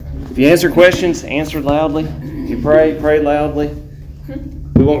If you answer questions, answer loudly. If you pray, pray loudly.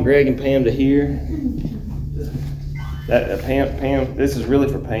 We want Greg and Pam to hear. Pam, this is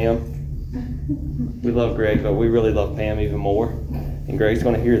really for Pam. We love Greg, but we really love Pam even more. And Greg's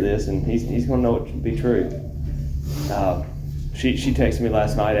going to hear this, and he's going to know it to be true. She texted me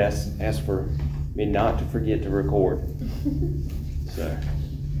last night, asked for me not to forget to record. So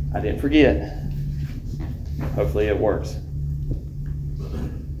I didn't forget. Hopefully it works.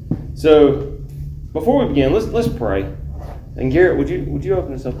 So before we begin, let's pray. And Garrett, would you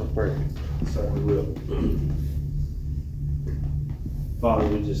open us up with prayer? Certainly will. Father,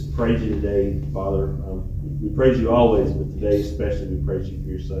 we just praise you today, Father. We praise you always, but today especially we praise you for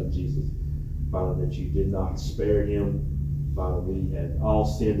your Son, Jesus. Father, that you did not spare him. Father, we had all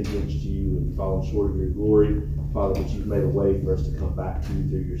sinned against you and fallen short of your glory. Father, but you've made a way for us to come back to you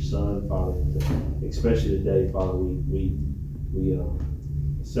through your Son. Father, especially today, Father, we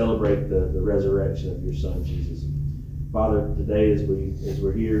celebrate the resurrection of your Son, Jesus. Father, today as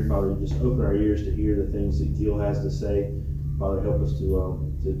we're here, Father, you just open our ears to hear the things that Teal has to say. Father, help us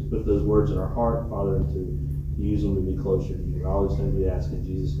to put those words in our heart, Father, and to use them to be closer to you. All these things we ask in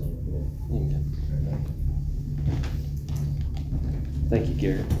Jesus' name. Amen. Thank you,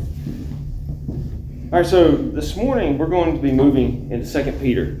 Garrett. All right, so this morning we're going to be moving into 2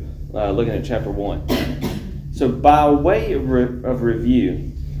 Peter, looking at chapter 1. So by way of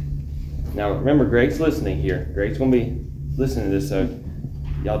review, now remember Greg's listening here. Greg's going to be listening to this, so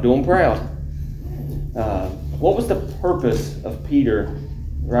y'all do him proud. What was the purpose of Peter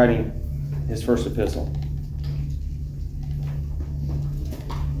writing his first epistle?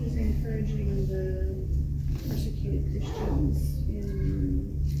 He was encouraging the persecuted Christians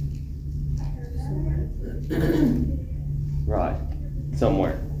Right,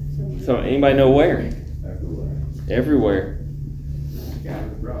 somewhere. So anybody know where? Everywhere.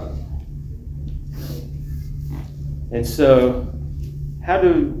 And so, how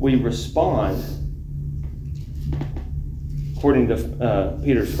do we respond according to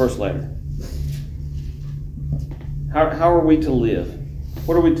Peter's first letter? How are we to live?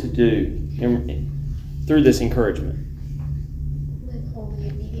 What are we to do through this encouragement? Live holy,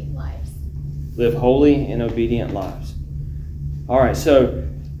 obedient lives. Live holy and obedient lives. All right, so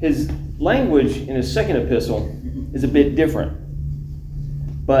his language in his second epistle is a bit different.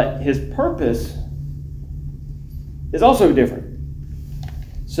 But his purpose is also different.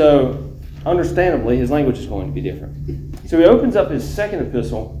 So, understandably, his language is going to be different. So he opens up his second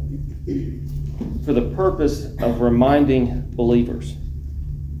epistle for the purpose of reminding believers.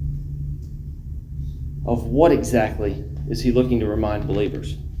 Of what exactly is he looking to remind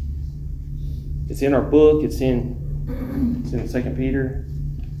believers? It's in our book, it's in 2 Peter.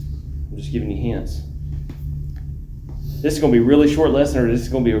 I'm just giving you hints. This is going to be a really short lesson, or this is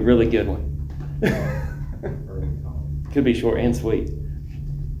going to be a really good one. Could be short and sweet.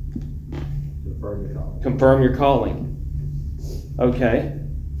 Confirm your calling. Okay.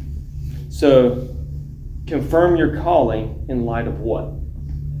 So, confirm your calling in light of what?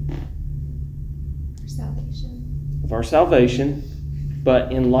 Our salvation. Of our salvation,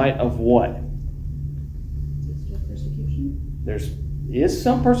 but in light of what? There is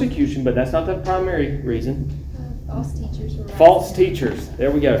some persecution, but that's not the primary reason. False teachers were False teachers.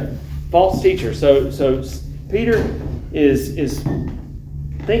 There we go. False teachers. So Peter is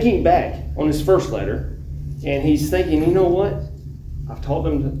thinking back on his first letter, and he's thinking, you know what? I've taught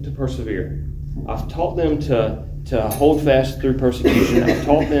them to persevere. I've taught them to hold fast through persecution. I've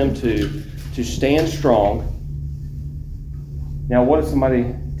taught them to stand strong. Now, what if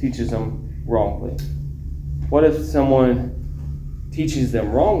somebody teaches them wrongly? What if someone teaches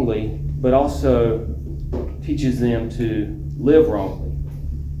them wrongly, but also teaches them to live wrongly?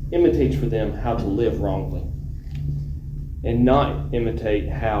 Imitates for them how to live wrongly, and not imitate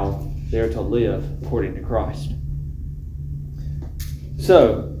how they're to live according to Christ.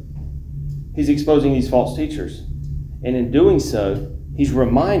 So, he's exposing these false teachers. And in doing so, he's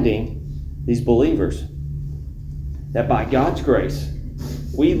reminding these believers that by God's grace,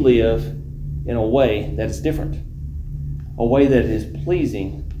 we live in a way that is different. A way that is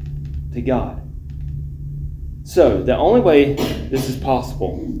pleasing to God. So, the only way this is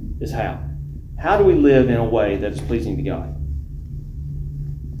possible is how? How do we live in a way that is pleasing to God?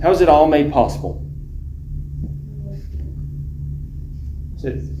 How is it all made possible? Is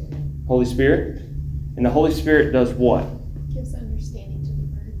it Holy Spirit? And the Holy Spirit does what? Gives understanding to the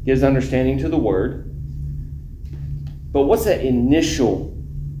word. Gives understanding to the word. But what's that initial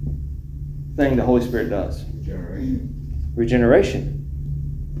thing the Holy Spirit does? Regeneration.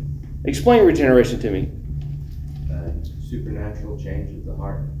 Explain regeneration to me. Supernatural change of the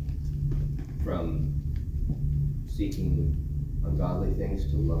heart. from seeking ungodly things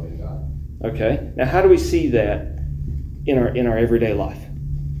to loving God. Okay. Now, how do we see that in our everyday life?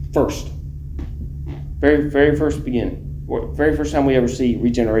 First, very first beginning, very first time we ever see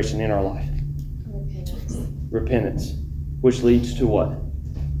regeneration in our life. Repentance, which leads to what?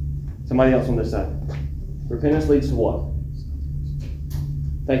 Somebody else on this side. Repentance leads to what?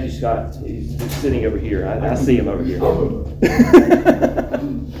 Thank you, Scott. He's sitting over here. I see him over here.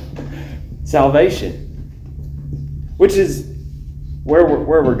 Salvation, which is where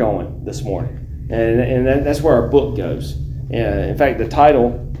we're going this morning, and that's where our book goes. In fact, the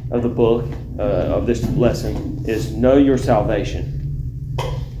title of the book of this lesson is "Know Your Salvation."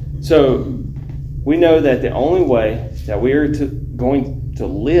 So we know that the only way that we are going to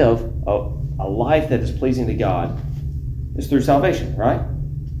live a life that is pleasing to God is through salvation, right?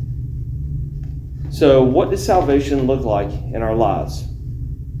 So what does salvation look like in our lives?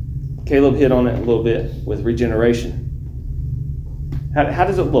 Caleb hit on it a little bit with regeneration. How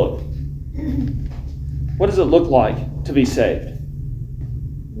does it look? What does it look like to be saved?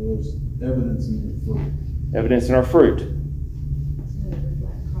 Well, there's evidence in your fruit. Evidence in our fruit.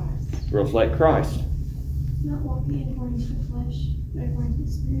 Reflect Christ. Reflect Christ. Not walking according to the flesh, but according to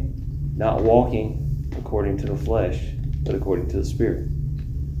the Spirit. Not walking according to the flesh, but according to the Spirit.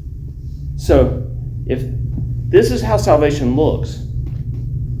 So, if this is how salvation looks,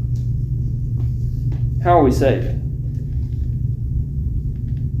 how are we saved?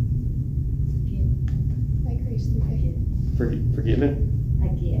 By grace through faith. Forgiven? A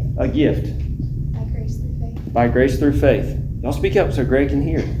gift. A gift. By grace through faith. By grace through faith. Y'all speak up so Greg can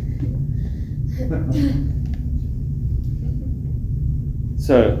hear.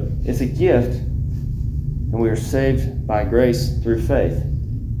 So, it's a gift, and we are saved by grace through faith.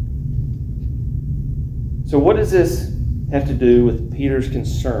 So what does this have to do with Peter's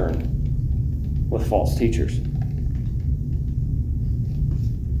concern with false teachers?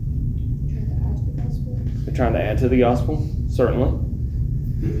 They're trying to add to the gospel, certainly.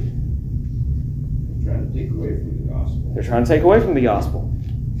 They're trying to take away from the gospel. They're trying to take away from the gospel.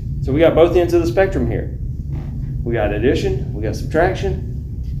 So we got both ends of the spectrum here. We got addition, we got subtraction,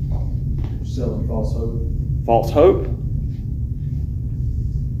 Selling false hope. false hope.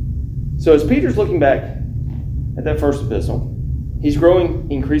 So as Peter's looking back at that first epistle, he's growing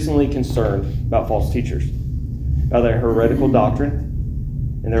increasingly concerned about false teachers, about their heretical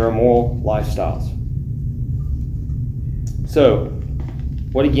doctrine and their immoral lifestyles. So,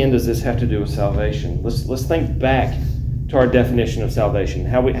 what again does this have to do with salvation? Let's think back to our definition of salvation,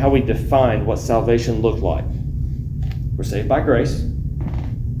 how we defined what salvation looked like. We're saved by grace.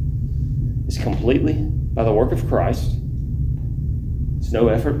 It's completely by the work of Christ. It's no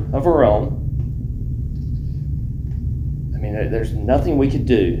effort of our own. I mean, there's nothing we could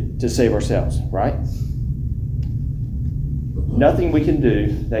do to save ourselves, right? Nothing we can do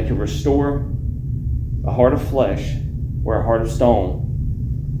that could restore a heart of flesh where a heart of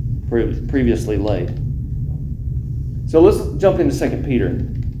stone previously laid. So let's jump into 2 Peter,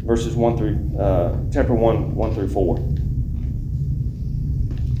 verses 1 through chapter 1 through 4.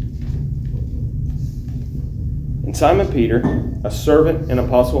 And Simon Peter, a servant and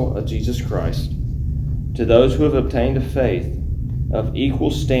apostle of Jesus Christ, to those who have obtained a faith of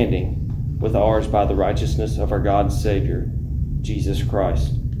equal standing with ours by the righteousness of our God and Savior, Jesus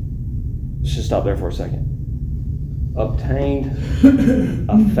Christ. Let's just stop there for a second. Obtained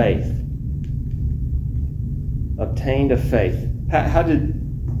a faith. Obtained a faith. How did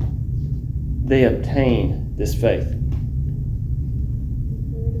they obtain this faith?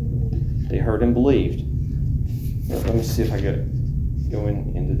 They heard and believed. Let me see if I go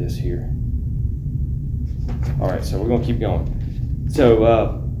into this here. All right, so we're going to keep going. So,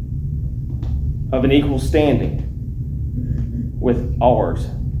 of an equal standing with ours.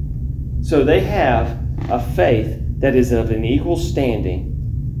 So they have a faith that is of an equal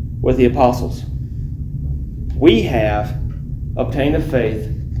standing with the apostles. We have obtained a faith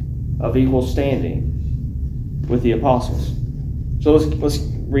of equal standing with the apostles. So let's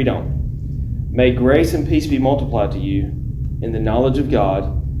read on. May grace and peace be multiplied to you in the knowledge of God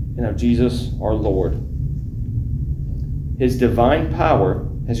and of Jesus our Lord. His divine power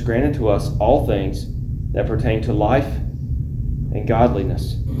has granted to us all things that pertain to life and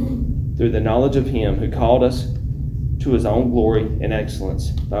godliness through the knowledge of Him who called us to His own glory and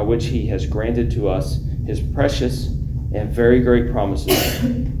excellence, by which He has granted to us His precious and very great promises,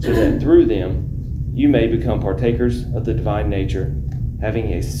 so that through them you may become partakers of the divine nature,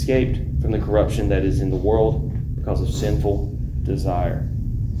 having escaped from the corruption that is in the world because of sinful desire.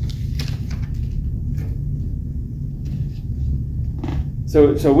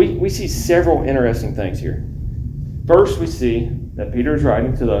 So we see several interesting things here. First, we see that Peter is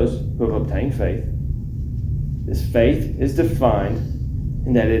writing to those who have obtained faith. This faith is defined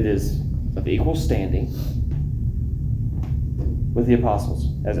in that it is of equal standing with the apostles,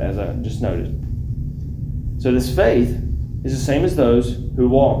 as I just noted. So this faith is the same as those who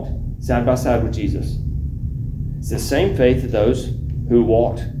walked side by side with Jesus. It's the same faith of those who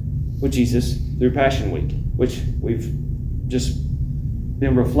walked with Jesus through Passion Week, which we've just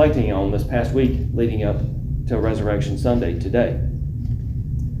been reflecting on this past week leading up to Resurrection Sunday today.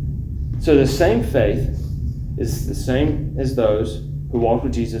 So the same faith is the same as those who walked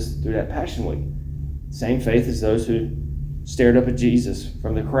with Jesus through that Passion Week. Same faith as those who stared up at Jesus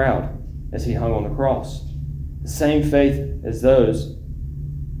from the crowd as he hung on the cross. The same faith as those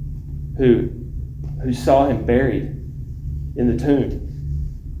who saw him buried in the tomb.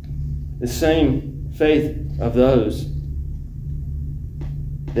 The same faith of those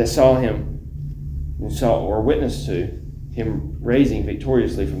that saw him and saw or witnessed to him raising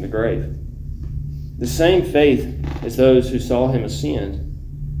victoriously from the grave. The same faith as those who saw him ascend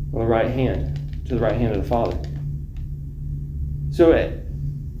on the right hand, to the right hand of the Father. So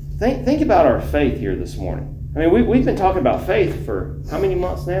think about our faith here this morning. I mean, we've been talking about faith for how many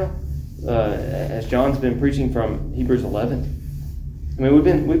months now? As John's been preaching from Hebrews 11. I mean,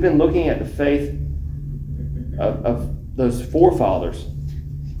 we've been looking at the faith of those forefathers,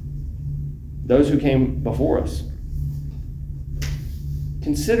 those who came before us.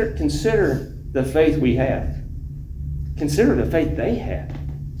 Consider the faith we have. Consider the faith they had.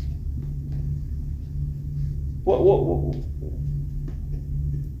 What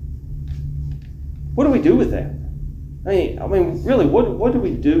do we do with that? I mean, really, what do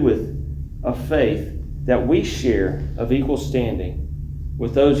we do with a faith that we share of equal standing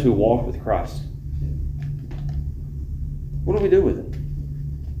with those who walk with Christ? What do we do with it?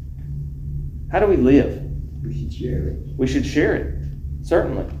 How do we live? We should share it. We should share it,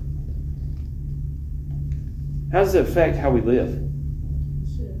 certainly. How does it affect how we live?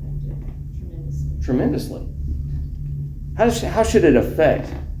 Should affect it tremendously. Tremendously. How should it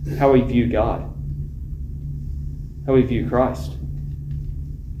affect how we view God? How we view Christ?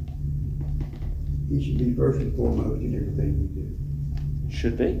 He should be first and foremost in everything we do. It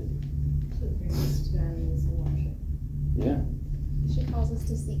should be. Should bring us to values and worship. Yeah. It should cause us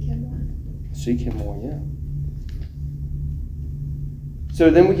to seek him more. Seek him more, yeah. So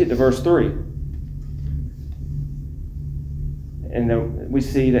then we get to verse 3. And then we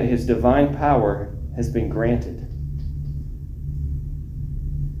see that his divine power has been granted,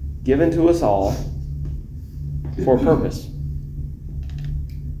 given to us all for a purpose.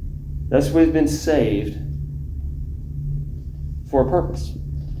 Thus we've been saved for a purpose.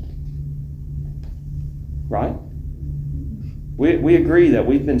 Right? We agree that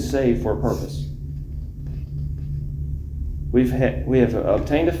we've been saved for a purpose. We have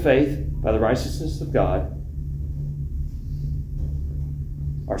obtained a faith by the righteousness of God,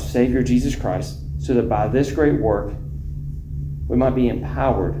 our Savior Jesus Christ, so that by this great work we might be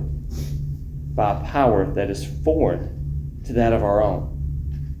empowered by a power that is foreign to that of our own.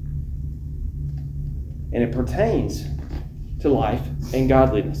 And it pertains to life and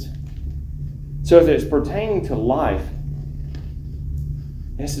godliness. So if it's pertaining to life,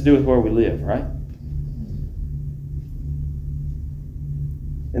 it has to do with where we live, right?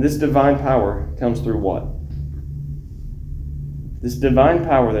 And this divine power comes through what? This divine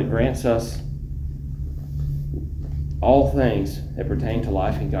power that grants us all things that pertain to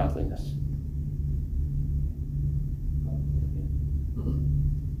life and godliness.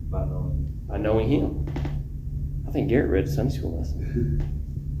 By knowing him. I think Garrett read a Sunday school lesson.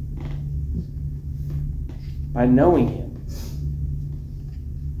 By knowing him.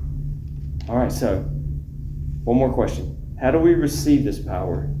 All right, so one more question. How do we receive this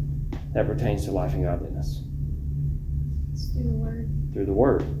power that pertains to life and godliness? It's through the word. Through the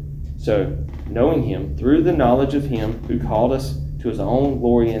word. So, knowing him through the knowledge of him who called us to his own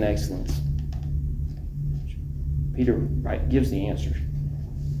glory and excellence. Peter gives the answer.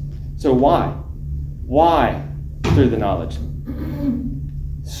 So why? Why through the knowledge?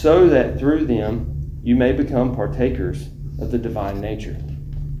 So that through them you may become partakers of the divine nature.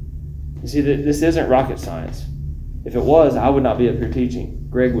 You see, this isn't rocket science. If it was, I would not be up here teaching.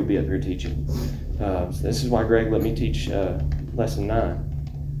 Greg would be up here teaching. So this is why Greg let me teach lesson 9.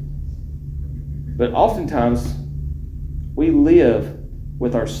 But oftentimes, we live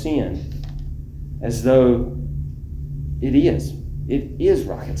with our sin as though it is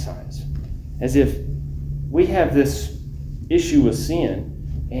rocket science. As if we have this issue with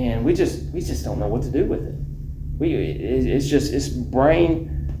sin and we just don't know what to do with it. It's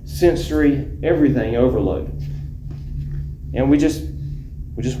brain, sensory, everything overload. And we just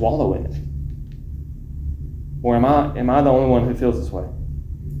wallow in it. Or am I the only one who feels this way?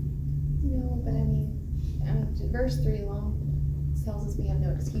 No, but I mean, verse 3 alone tells us we have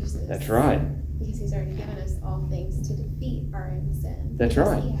no excuses. That's right. Because he's already given us all things to defeat our own sin. That's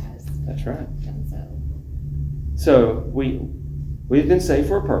Because right. He has That's right. done so. So we've been saved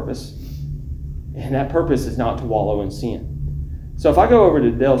for a purpose, and that purpose is not to wallow in sin. So if I go over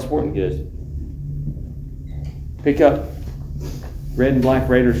to Dell's Sporting Goods, pick up red and black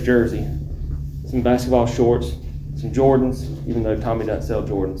Raiders jersey, some basketball shorts, some Jordans, even though Tommy doesn't sell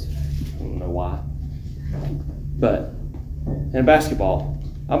Jordans. I don't know why. But in basketball,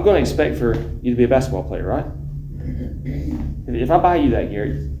 I'm going to expect for you to be a basketball player, right? If I buy you that,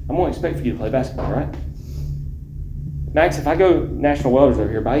 Gary, I'm going to expect for you to play basketball, right? Max, if I go National Welders over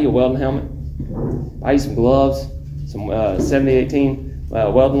here, buy you a welding helmet, buy you some gloves, some 7018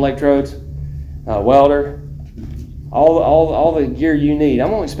 welding electrodes, welder, all the gear you need, I'm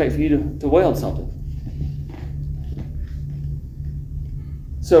going to expect for you to weld something.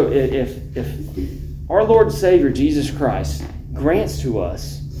 So if our Lord and Savior Jesus Christ grants to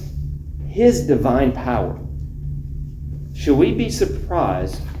us His divine power, should we be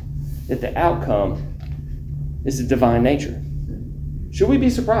surprised that the outcome is the divine nature? Should we be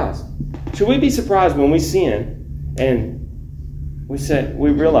surprised? Should we be surprised when we sin and we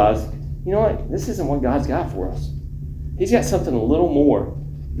realize, you know what, this isn't what God's got for us. He's got something a little more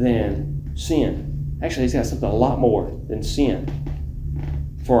than sin. Actually, He's got something a lot more than sin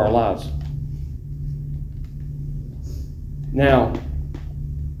for our lives. Now,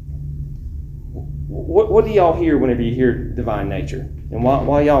 what do y'all hear whenever you hear divine nature? And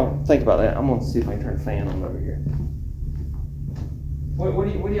while y'all think about that, I'm going to see if I can turn the fan on over here. What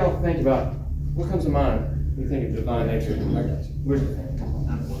do y'all think about? What comes to mind when you think of divine nature? I got you. Where's the fan?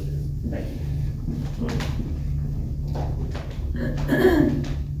 Thank you.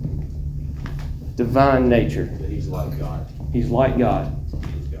 Divine nature. He's like God. He's like God. He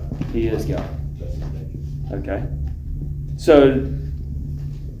is God. He is God. That's His nature. Okay. So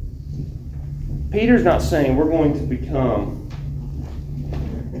Peter's not saying we're going to become.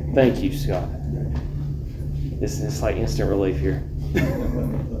 Thank you, Scott. It's like instant relief here.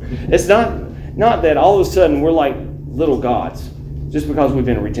 It's not that all of a sudden we're like little gods just because we've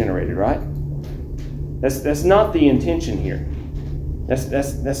been regenerated, right? That's not the intention here.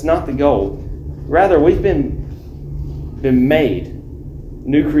 That's not the goal. Rather, we've been made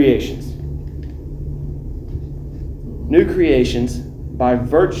new creations. New creations by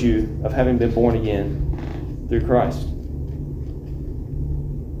virtue of having been born again through Christ.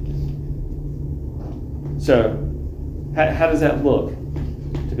 So, how does that look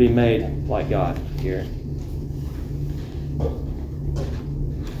to be made like God here?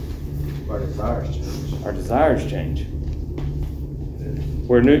 Our desires change. Our desires change.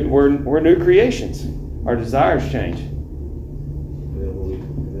 We're new creations. Our desires change. And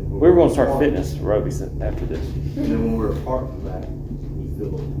then when We were going to start fitness aerobics after this. And then when we're apart from that,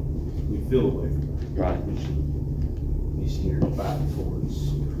 we feel away from that. Right. We should be steered back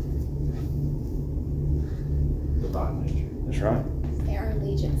towards divine nature. That's right. Say our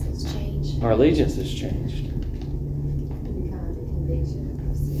allegiance has changed. Our allegiance has changed. Kind of the conviction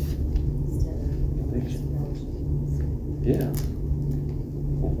of sin instead of Yeah.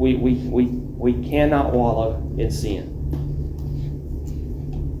 We cannot wallow in sin.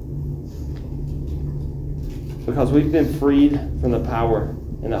 Because we've been freed from the power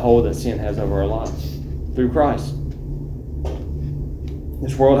and the hold that sin has over our lives through Christ.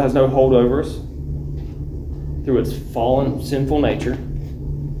 This world has no hold over us through its fallen, sinful nature.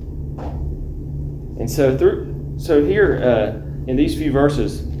 And so here in these few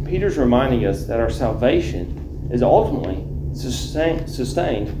verses, Peter's reminding us that our salvation is ultimately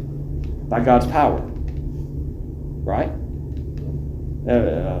sustained by God's power. Right?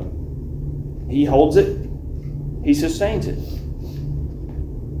 He holds it. He sustains it.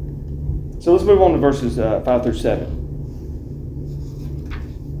 So let's move on to verses 5 through 7.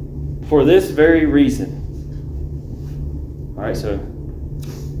 For this very reason. All right, so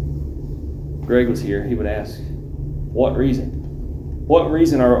Greg was here. He would ask, what reason? What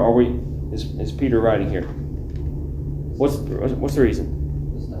reason are we? Is Peter writing here? What's the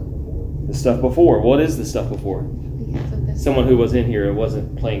reason? The stuff before. What is the stuff before? Because of this. Someone who was in here and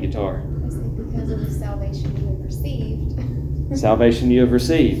wasn't playing guitar. I say because of the salvation you have received. Salvation you have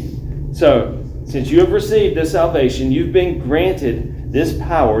received. So, since you have received this salvation, you've been granted this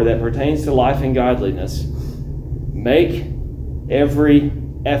power that pertains to life and godliness. Make every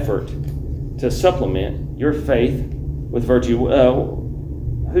effort to supplement your faith with virtue.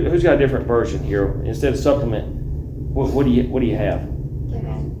 Who's got a different version here? Instead of supplement, what do you have?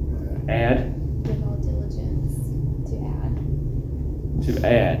 Add. With all diligence to add. To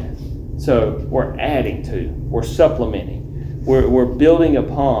add. So we're adding to. We're supplementing. We're building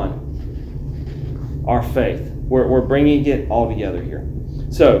upon our faith. We're bringing it all together here.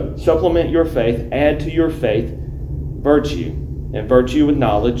 So supplement your faith. Add to your faith virtue. And virtue with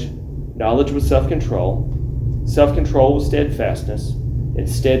knowledge. Knowledge with self-control. Self-control with steadfastness. And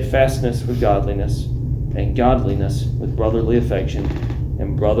steadfastness with godliness. And godliness with brotherly affection.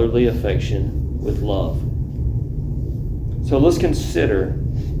 And brotherly affection with love. So let's consider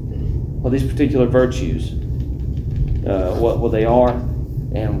these particular virtues, what they are,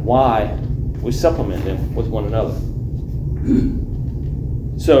 and why we supplement them with one another.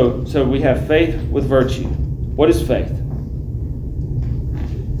 So we have faith with virtue. What is faith?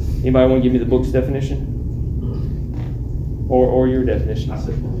 Anybody want to give me the book's definition? Or your definition? I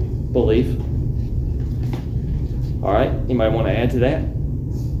said Belief. All right. Anybody want to add to that?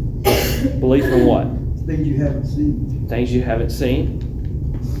 Belief in what? Things you haven't seen. Things you haven't seen.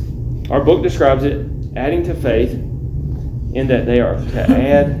 Our book describes it, adding to faith, in that they are to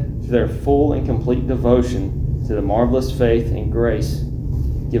add to their full and complete devotion to the marvelous faith and grace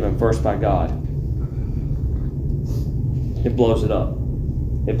given first by God. It blows it up.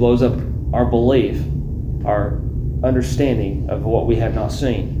 It blows up our belief, our understanding of what we have not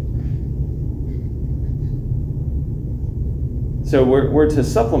seen. So we're to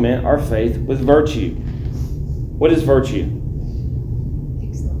supplement our faith with virtue. What is virtue?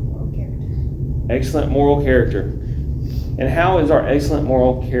 Excellent moral character. Excellent moral character. And how is our excellent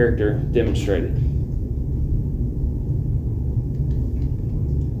moral character demonstrated?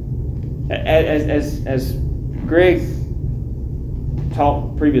 As Greg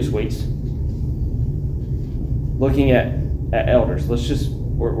taught previous weeks, looking at elders.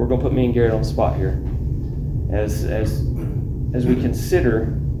 We're going to put me and Garrett on the spot here. As we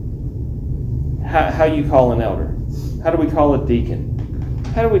consider how you call an elder. How do we call a deacon?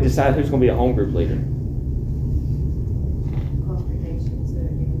 How do we decide who's going to be a home group leader? Qualifications that are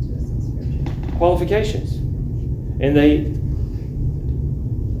given to us in Scripture. Qualifications. And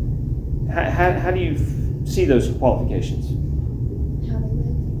how do you see those qualifications? How they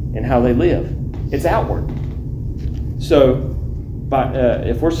live. And how they live. It's outward. So,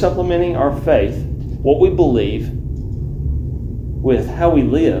 if we're supplementing our faith, what we believe, with how we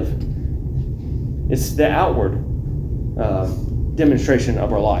live, it's the outward demonstration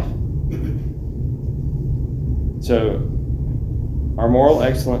of our life. So, our moral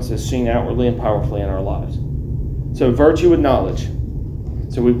excellence is seen outwardly and powerfully in our lives. So, virtue with knowledge.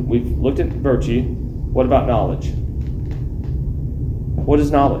 So, we've looked at virtue. What about knowledge? What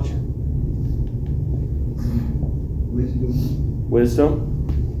is knowledge?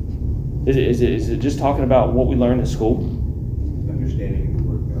 Wisdom. Is it just talking about what we learned at school? Understanding the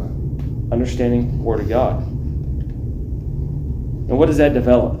Word of God. Understanding the Word of God. And what does that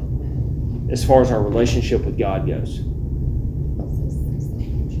develop as far as our relationship with God goes?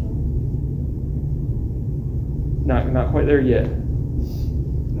 Not quite there yet.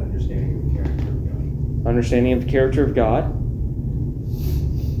 Understanding of the character of God. Understanding of the character of God,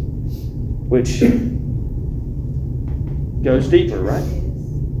 which goes deeper, right?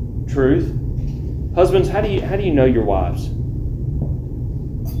 Truth. Husbands, how do you know your wives?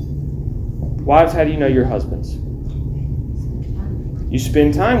 Wives, how do you know your husbands? You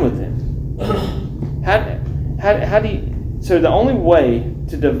spend time with them. How do you? So the only way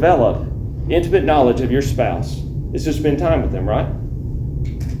to develop intimate knowledge of your spouse is to spend time with them, right?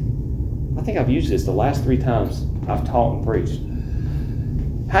 I think I've used this the last 3 times I've taught and preached.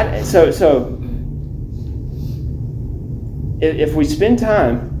 So if we spend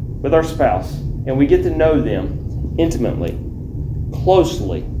time with our spouse and we get to know them intimately,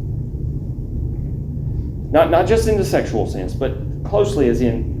 closely, not just in the sexual sense, but closely as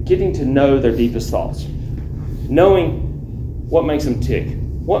in getting to know their deepest thoughts, knowing what makes them tick,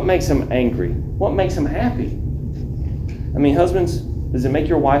 what makes them angry, what makes them happy. I mean, husbands, does it make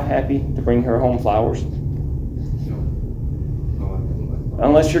your wife happy to bring her home flowers?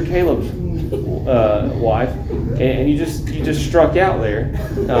 Unless you're Caleb's wife, and you just struck out there.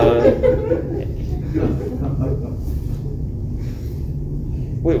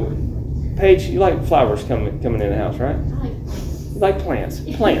 Paige, you like flowers coming in the house, right? You like plants.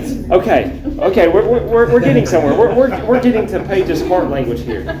 Plants. Okay. We're getting somewhere. We're getting to Paige's heart language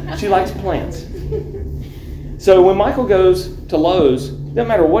here. She likes plants. So when Michael goes to Lowe's, no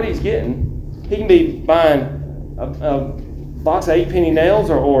matter what he's getting, he can be buying a box of 8-penny nails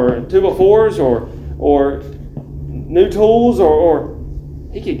or a tube of 4s or new tools, or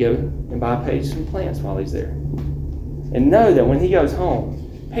he could go and buy Paige some plants while he's there. And know that when he goes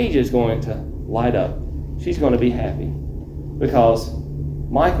home, Paige is going to light up. She's going to be happy because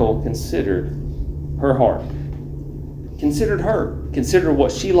Michael considered her heart. Considered her. Considered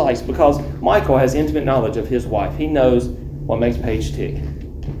what she likes, because Michael has intimate knowledge of his wife. He knows what makes Paige tick.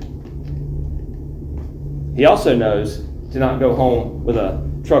 He also knows to not go home with a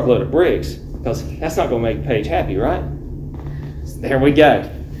truckload of bricks, because that's not going to make Paige happy, right? There we go.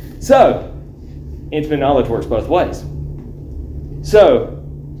 So, intimate knowledge works both ways. So,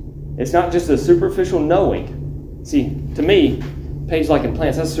 it's not just a superficial knowing. See, to me, Paige liking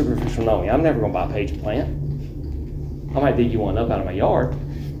plants, that's superficial knowing. I'm never going to buy Paige a plant. I might dig you one up out of my yard,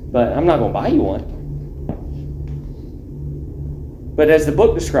 but I'm not going to buy you one. But as the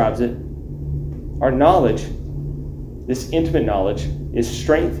book describes it, our knowledge, this intimate knowledge, is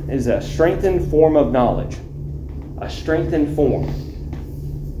a strengthened form of knowledge. A strengthened form,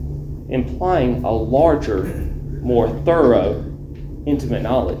 implying a larger, more thorough, intimate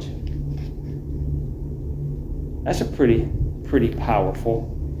knowledge. That's a pretty powerful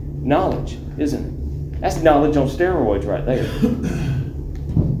knowledge, isn't it? That's knowledge on steroids right there.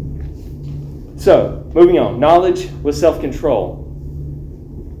 So, moving on. Knowledge with self-control.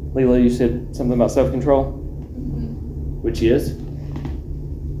 Leela, you said something about self-control? Which is?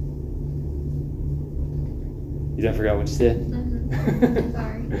 You don't forget what you said?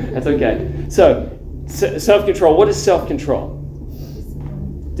 Sorry. That's okay. So, self-control. What is self-control?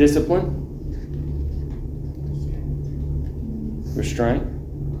 Discipline? Restraint?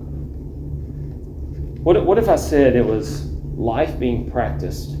 What if I said it was life being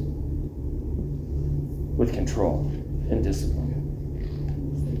practiced with control and discipline?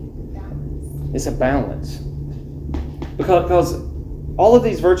 It's a balance. Because all of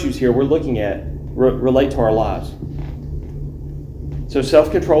these virtues here we're looking at relate to our lives. So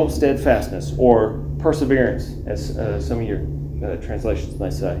self-control, steadfastness, or perseverance, as some of your translations may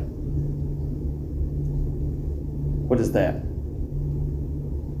say. What is that?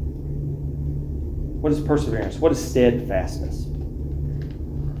 What is perseverance? What is steadfastness?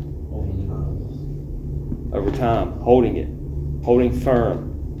 Over time, holding it, holding firm,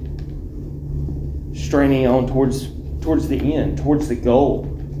 straining on towards the end, towards the goal.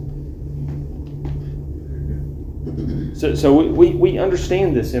 So we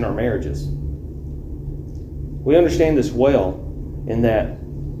understand this in our marriages. We understand this well in that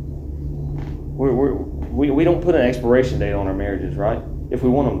we don't put an expiration date on our marriages, right? If we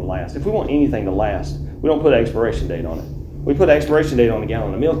want them to last. If we want anything to last, we don't put an expiration date on it. We put an expiration date on a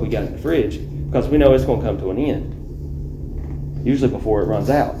gallon of milk we got in the fridge because we know it's going to come to an end. Usually before it runs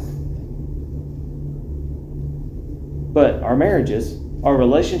out. But our marriages, our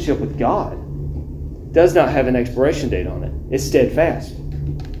relationship with God, does not have an expiration date on it. It's steadfast.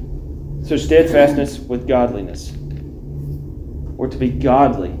 So steadfastness with godliness. We're to be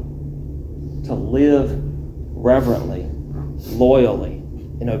godly, to live reverently, loyally,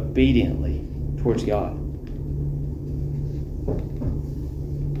 and obediently towards God.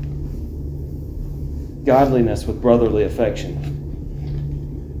 Godliness with brotherly affection.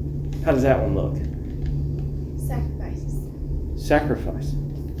 How does that one look? Sacrifice.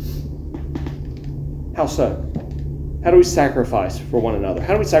 How so? How do we sacrifice for one another?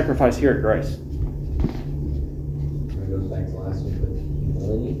 How do we sacrifice here at Grace? It goes back to last week with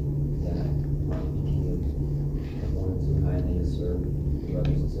humility, that became one too highly to serve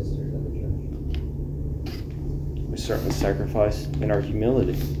brothers and sisters of the church. We certainly sacrifice in our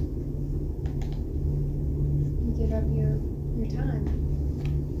humility. You give up your time.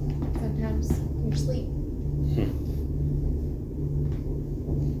 Sometimes your sleep.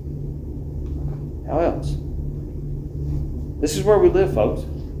 How else? This is where we live, folks.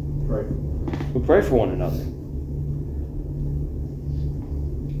 Pray. We pray for one another.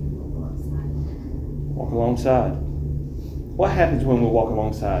 Walk alongside. What happens when we walk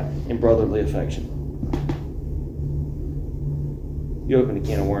alongside in brotherly affection? You open a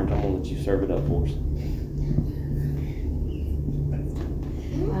can of worms, I'm going to let you serve it up for us.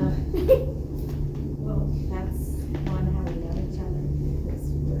 Well, that's one, how we know each other, because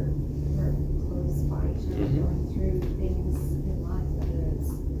we're close by each other, going through things in life, whether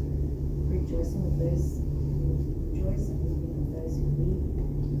it's rejoicing with those who rejoice and weeping with those who weep.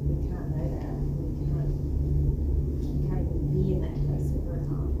 We can't know that. We can't even be in that place if we're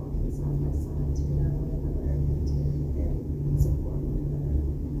not walking side by side to know one another and to support one another.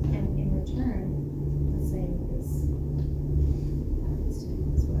 And in return, the same happens to you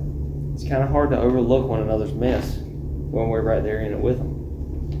as well. It's kind of hard to overlook one another's mess when we're right there in it with them.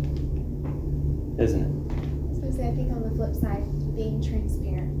 isn't it? So I think on the flip side, being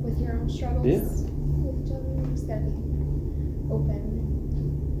transparent with your own struggles Yeah. with each other, you just gotta be open.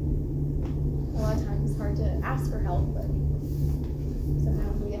 A lot of times it's hard to ask for help, but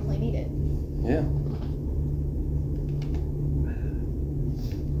sometimes we definitely need it. Yeah.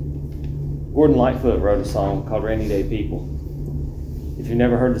 Gordon Lightfoot wrote a song called Rainy Day People. If you've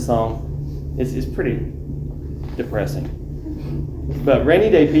never heard the song, it's pretty depressing. But rainy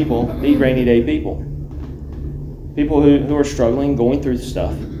day people need rainy day people. People who are struggling, going through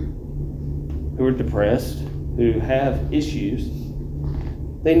stuff, who are depressed, who have issues.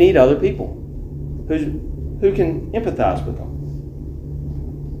 They need other people who can empathize with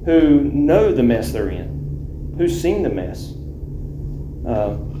them, who know the mess they're in, who've seen the mess,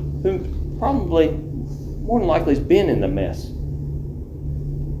 who probably more than likely has been in the mess,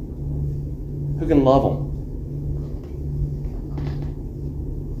 who can love them.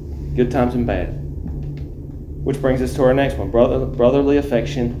 Good times and bad. Which brings us to our next one, brotherly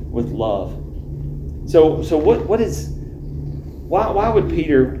affection with love. So why would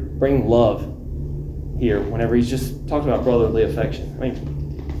Peter bring love here whenever he's just talking about brotherly affection? I mean,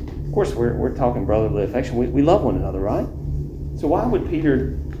 of course we're talking brotherly affection. We love one another, right? So why would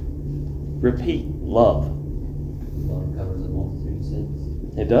Peter repeat love? Love covers a multitude of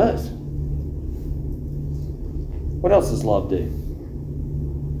sins. It does. What else does love do?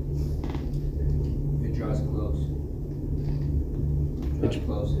 It draws close. It draws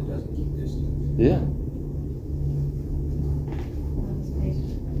close, it doesn't keep distance. Yeah. Love is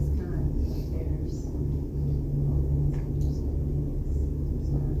patient, love is kind, love bears.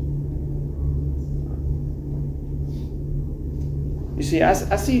 You see, I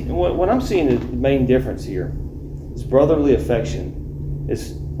see what I'm seeing the main difference here is brotherly affection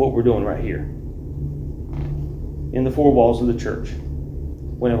is what we're doing right here in the four walls of the church.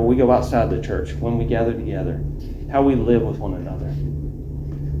 Whenever we go outside the church, when we gather together, how we live with one another.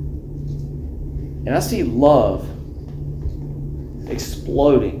 And I see love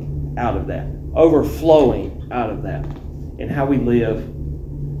exploding out of that, overflowing out of that, in how we live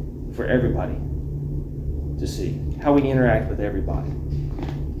for everybody to see, how we interact with everybody,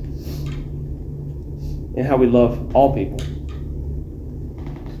 and how we love all people,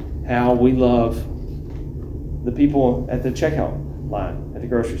 how we love the people at the checkout line at the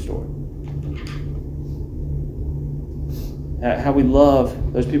grocery store, how we love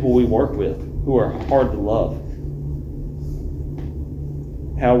those people we work with who are hard to love,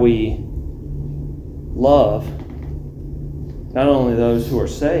 how we love not only those who are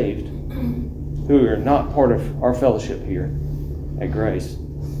saved, who are not part of our fellowship here at Grace,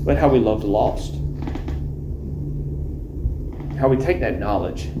 but how we love the lost. How we take that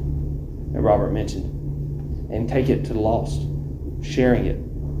knowledge that Robert mentioned and take it to the lost, sharing it.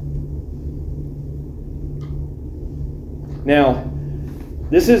 Now,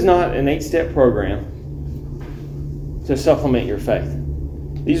 this is not an 8-step program to supplement your faith.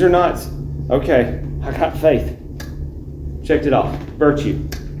 These are not, okay, I got faith. Checked it off. Virtue.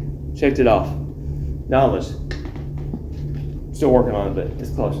 Checked it off. Knowledge. Still working on it, but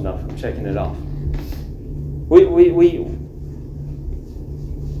it's close enough. I'm checking it off.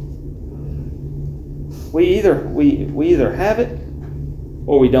 We either have it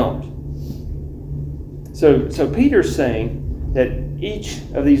or we don't. So Peter's saying that each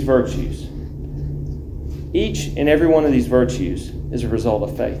of these virtues, each and every one of these virtues is a result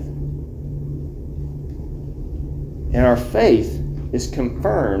of faith. And our faith is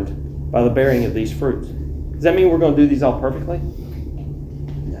confirmed by the bearing of these fruits. Does that mean we're going to do these all perfectly?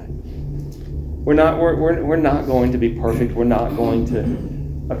 No. We're not going to be perfect. We're not going to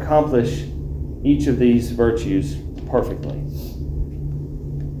accomplish each of these virtues perfectly.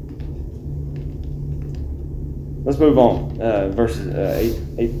 Let's move on. Verses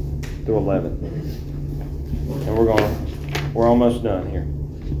 8 through 11. And we're almost done here.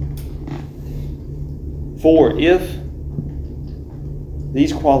 For if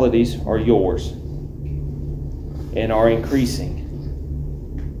these qualities are yours and are increasing,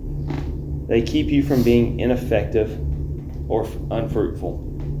 they keep you from being ineffective or unfruitful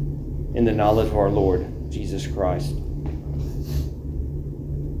in the knowledge of our Lord Jesus Christ.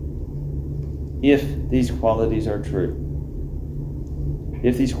 If these qualities are true,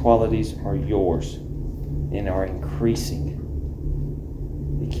 if these qualities are yours and are increasing,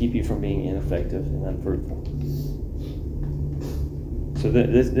 they keep you from being ineffective and unfruitful. So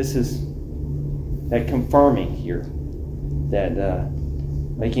this is that confirming here, that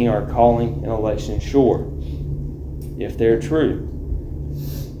making our calling and election sure, if they're true.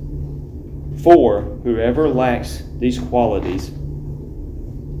 For whoever lacks these qualities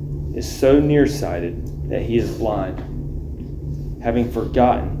is so nearsighted that he is blind, having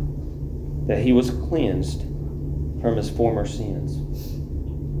forgotten that he was cleansed from his former sins.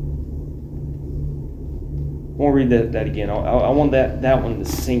 I want to read that again. I want that one to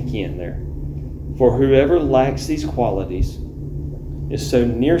sink in there. For whoever lacks these qualities is so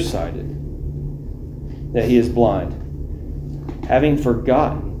nearsighted that he is blind, having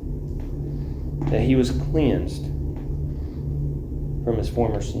forgotten that he was cleansed from his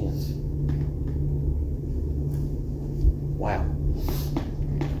former sins. Wow.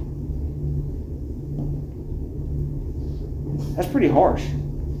 That's pretty harsh.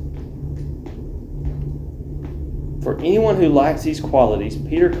 For anyone who lacks these qualities,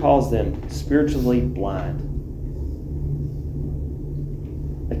 Peter calls them spiritually blind,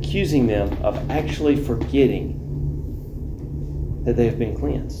 accusing them of actually forgetting that they have been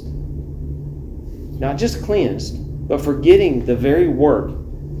cleansed. Not just cleansed, but forgetting the very work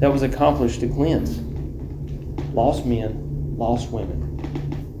that was accomplished to cleanse lost men, lost women.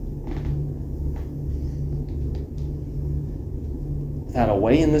 Without a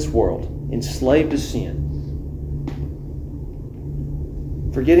way in this world, enslaved to sin,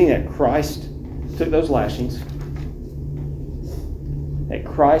 forgetting that Christ took those lashings, that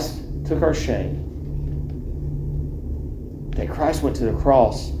Christ took our shame, that Christ went to the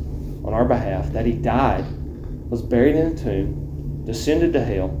cross on our behalf, that he died, was buried in a tomb, descended to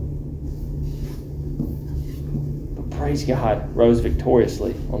hell, but praise God, rose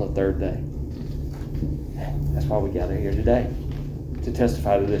victoriously on the third day. That's why we gather here today, to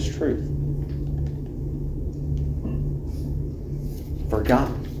testify to this truth.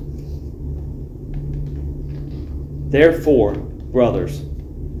 Forgotten. Therefore, brothers,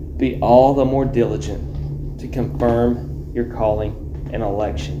 be all the more diligent to confirm your calling and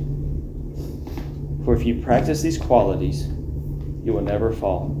election. For if you practice these qualities, you will never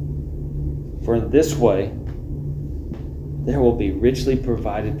fall. For in this way, there will be richly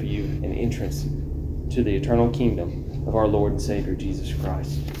provided for you an entrance to the eternal kingdom of our Lord and Savior, Jesus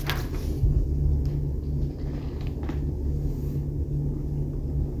Christ.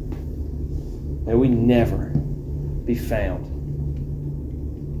 May we never be found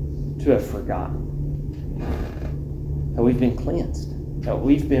to have forgotten that we've been cleansed, that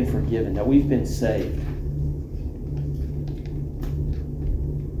we've been forgiven, that we've been saved.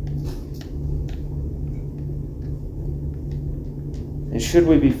 And should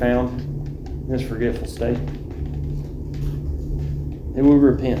we be found in this forgetful state, may we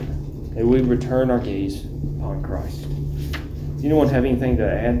repent, may we return our gaze upon Christ. Does anyone have anything to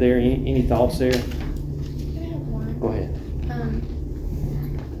add there? Any thoughts there? I have one. Go ahead.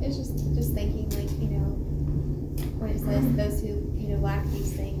 It's just thinking, like, when it says those who, lack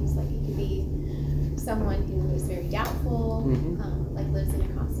these things, like it could be someone who is very doubtful, like lives in a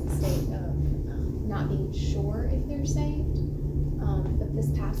constant state of not being sure if they're saved. But this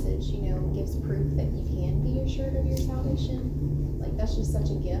passage, gives proof that you can be assured of your salvation. Like, that's just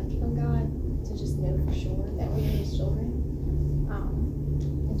such a gift from God to just know for sure that we are his children.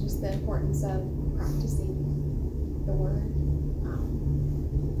 And just the importance of practicing the word,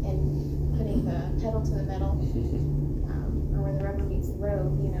 and putting the pedal to the metal, or where the rubber meets the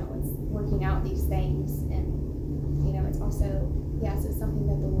road. It's working out these things, and it's also, yes, it's something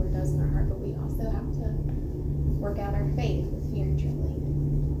that the Lord does in our heart, but we also have to work out our faith with fear and trembling,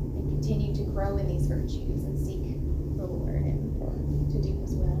 and continue to grow in these virtues and seek the Lord and to do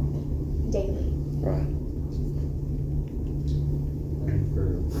his will daily. Right.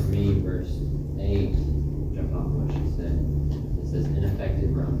 For me, verse 8, jumping off what she said, it says,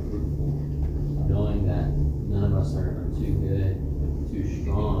 ineffective or unfruitful, knowing that none of us are too good, too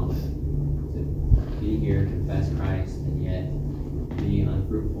strong to be here, confess Christ, and yet be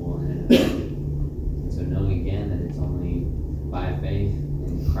unfruitful and ineffective. And so knowing again that it's only by faith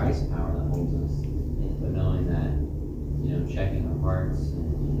in Christ's power that holds us, but knowing that, checking our hearts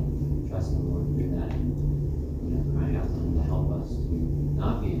and trusting the Lord through that, and crying out to him to help us to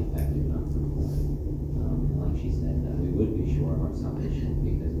not be ineffective and unfruitful. And like she said, that we would be sure of our salvation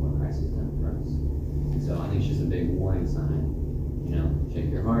because of what Christ has done for us. And so I think it's just a big warning sign. Check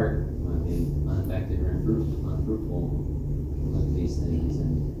your heart. You might be ineffective or unfruitful. Look at these things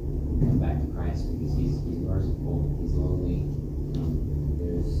and come back to Christ because he's merciful, he's lowly.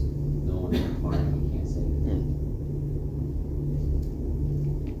 There's no one apart who can't save him.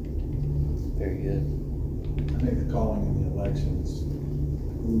 Very good. I think the calling and the election is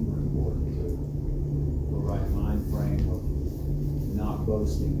uber important to the right mind frame of not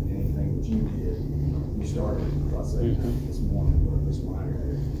boasting in anything that you did. You started, I say this morning, or this morning,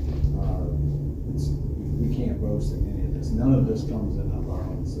 we can't boast in any of this. None of this comes in of our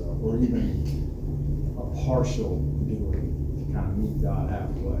own oneself, or even a partial doing to kind of meet God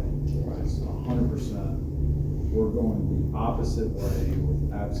halfway. It's 100%. We're going the opposite way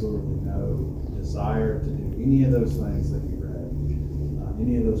with absolutely no desire to do any of those things that we read,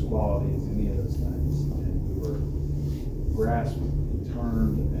 any of those qualities, any of those things. And we were grasped and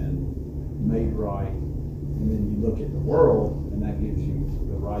turned and made right. And then you look at the world, and that gives you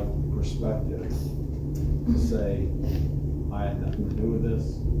the right perspective to say, I had nothing to do with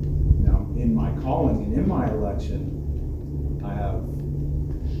this. Now, in my calling and in my election, I have,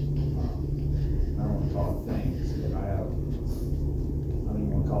 I don't want to call it things, but I have, I don't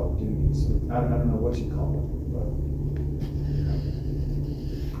even want to call it duties. I don't know what you call it, but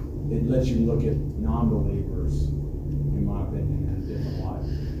it lets you look at non-believers, in my opinion, in a different light.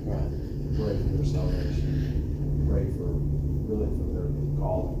 Right. Pray for their salvation, pray for, really for their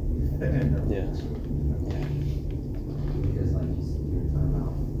calling. And their Yes. Because like you were talking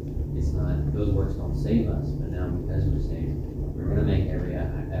about, it's not, those works don't save us, but now because we're saved, we're gonna make every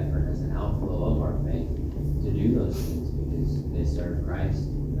effort as an outflow of our faith to do those things because they serve Christ,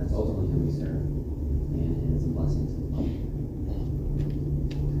 and that's ultimately who we serve, and it's a blessing to them.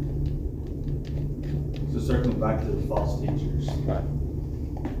 So circling back to the false teachers. Right.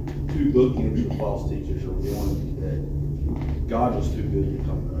 Two bookends of false teachers are one that God was too good to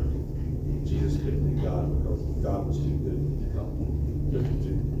come to earth. Jesus couldn't be God because God was too good to come, to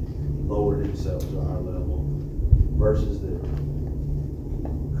lower himself to our level, versus that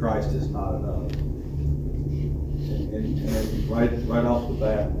Christ is not enough. And right off the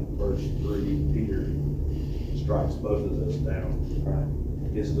bat, in verse 3, Peter strikes both of those down. Right.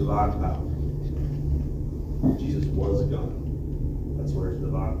 His divine power. Jesus was God. That's where his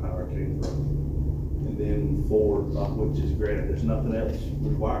divine power came from. And then 4, which is granted. There's nothing else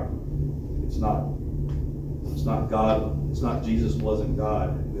required. It's not God. It's not Jesus wasn't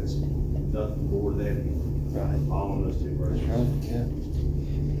God. It's nothing more than him. Right. Following those two verses. Right. Yeah.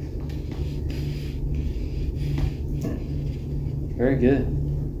 Very good.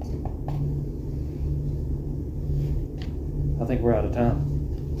 I think we're out of time.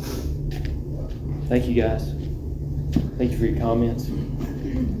 Thank you, guys. Thank you for your comments.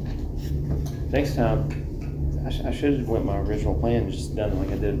 Next time, I should have went my original plan and just done it like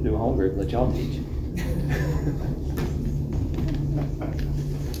I did do a home group, let y'all teach.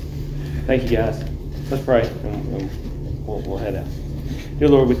 Thank you, guys. Let's pray, and we'll head out. Dear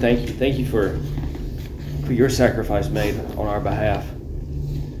Lord, we thank you. Thank you for your sacrifice made on our behalf.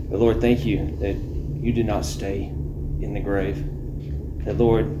 But Lord, thank you that you did not stay in the grave. That,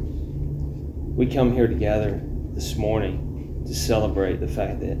 Lord, we come here together this morning to celebrate the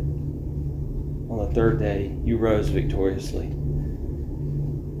fact that on the third day you rose victoriously.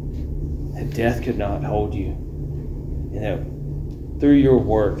 That death could not hold you. And that through your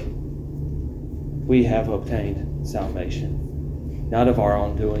work we have obtained salvation. Not of our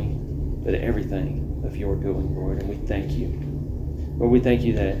own doing, but everything of your doing, Lord. And we thank you. Lord, we thank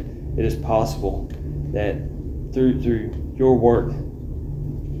you that it is possible that through your work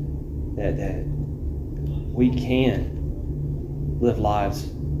that we can live lives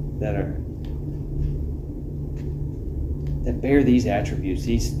that bear these attributes,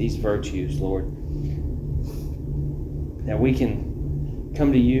 these virtues, Lord. That we can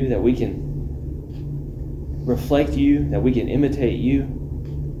come to you, that we can reflect you, that we can imitate you,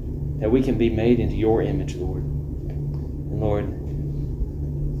 that we can be made into your image, Lord. And Lord,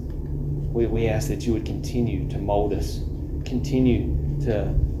 we ask that you would continue to mold us, continue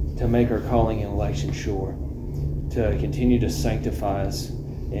to make our calling and election sure, to continue to sanctify us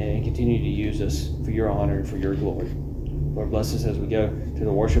and continue to use us for your honor and for your glory. Lord, bless us as we go to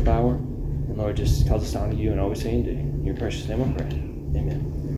the worship hour. And Lord, just cause us to honor you and always say and do. In your precious name I pray. Amen.